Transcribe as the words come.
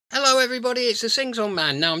everybody, it's the Sing Song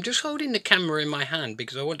Man. Now I'm just holding the camera in my hand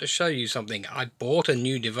because I want to show you something. I bought a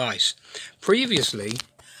new device. Previously,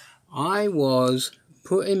 I was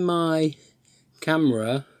putting my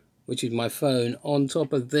camera, which is my phone, on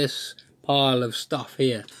top of this pile of stuff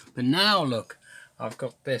here. But now look, I've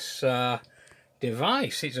got this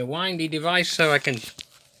device. It's a windy device, so I can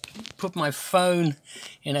put my phone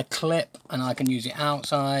in a clip and I can use it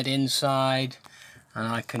outside, inside, and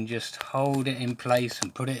I can just hold it in place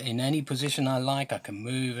and put it in any position I like. I can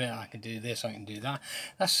move it, I can do this, I can do that.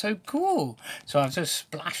 That's so cool. So I've just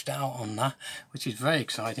splashed out on that, which is very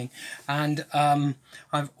exciting. And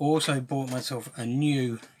I've also bought myself a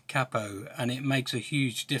new capo, and it makes a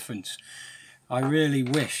huge difference. I really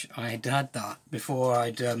wish I had had that before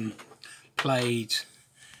I'd played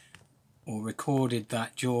or recorded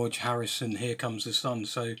that George Harrison Here Comes the Sun.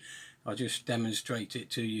 So I'll just demonstrate it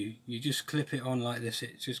to you. You just clip it on like this.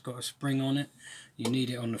 It's just got a spring on it. You need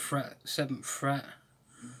it on the 7th fret.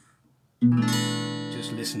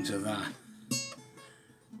 Just listen to that.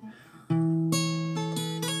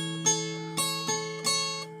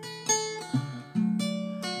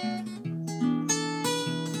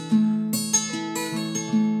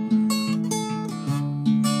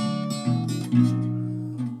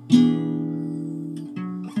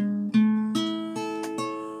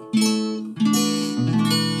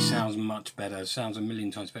 Much better, sounds a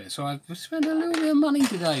million times better. So I've spent a little bit of money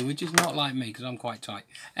today, which is not like me because I'm quite tight.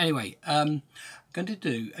 Anyway, I'm going to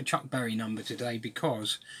do a Chuck Berry number today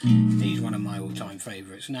because he's one of my all-time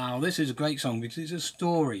favourites. Now this is a great song because it's a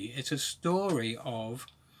story. It's a story of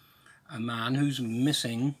a man who's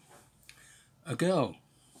missing a girl.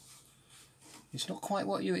 It's not quite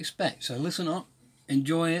what you expect, so listen up,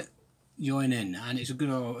 enjoy it, join in. And it's a bit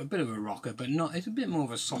of a rocker, but not, it's a bit more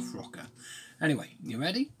of a soft rocker. Anyway, you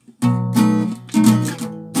ready?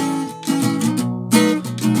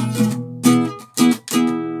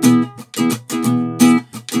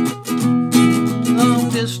 Long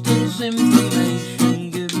distance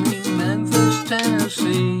information, give me Memphis,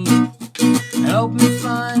 Tennessee. Help me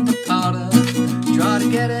find the Potter, try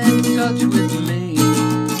to get in touch with me.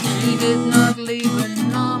 She did not leave a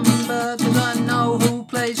number, cause I know who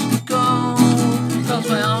place to go. Cause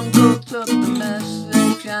my uncle took the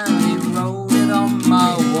message and he wrote it on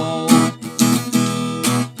my wall.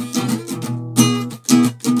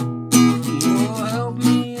 Oh, help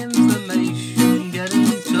me information, get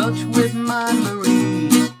in touch with my Marie.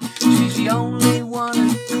 She's the only one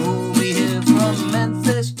who called me here from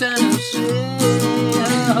Memphis, Tennessee.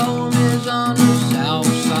 Her home is on the south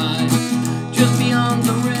side, just beyond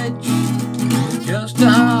the ridge, just a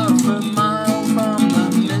half a mile from the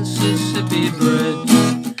Mississippi Bridge.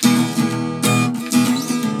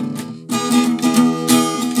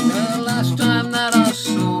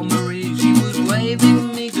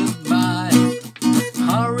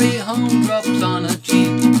 Drops on her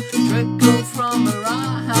cheek, trickled from her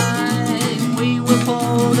eyes. We were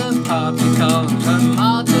pulled apart because her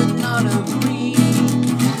ma did not agree.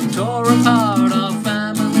 Tore apart our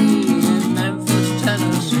family in Memphis,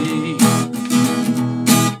 Tennessee.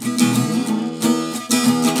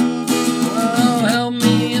 Well, help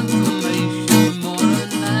me information, more than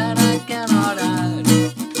that I cannot add.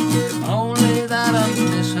 Only that I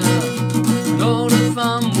miss her, golden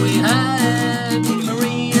fun we had.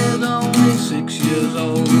 6 years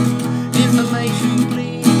old. Information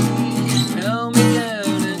please, help me get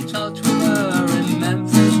in touch with her in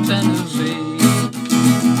Memphis, Tennessee.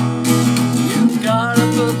 You gotta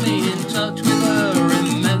put me in touch with her in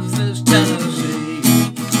Memphis, Tennessee.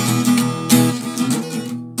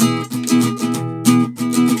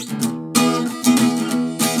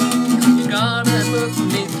 You gotta put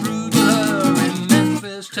me through to her in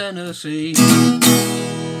Memphis, Tennessee.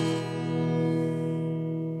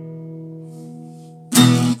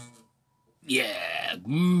 Yeah,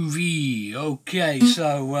 groovy. Okay, so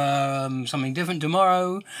something different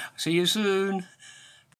tomorrow. See you soon.